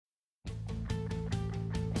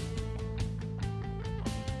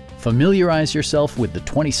Familiarize yourself with the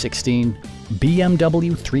 2016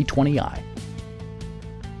 BMW 320i.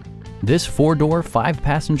 This four-door,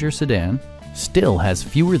 five-passenger sedan still has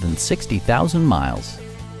fewer than 60,000 miles.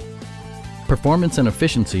 Performance and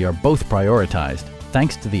efficiency are both prioritized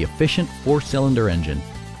thanks to the efficient four-cylinder engine.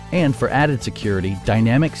 And for added security,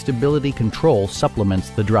 dynamic stability control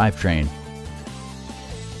supplements the drivetrain.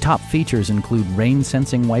 Top features include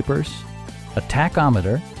rain-sensing wipers, a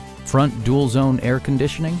tachometer, front dual-zone air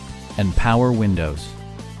conditioning, and power windows.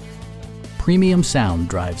 Premium sound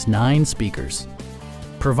drives 9 speakers,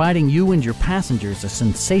 providing you and your passengers a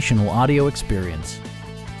sensational audio experience.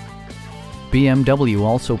 BMW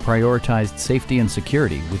also prioritized safety and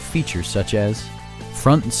security with features such as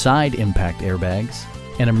front and side impact airbags,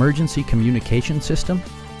 an emergency communication system,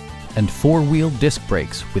 and four-wheel disc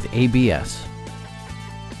brakes with ABS.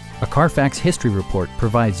 A Carfax history report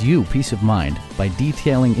provides you peace of mind by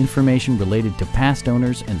detailing information related to past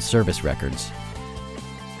owners and service records.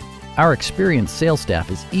 Our experienced sales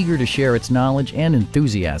staff is eager to share its knowledge and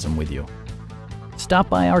enthusiasm with you. Stop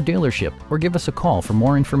by our dealership or give us a call for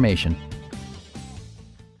more information.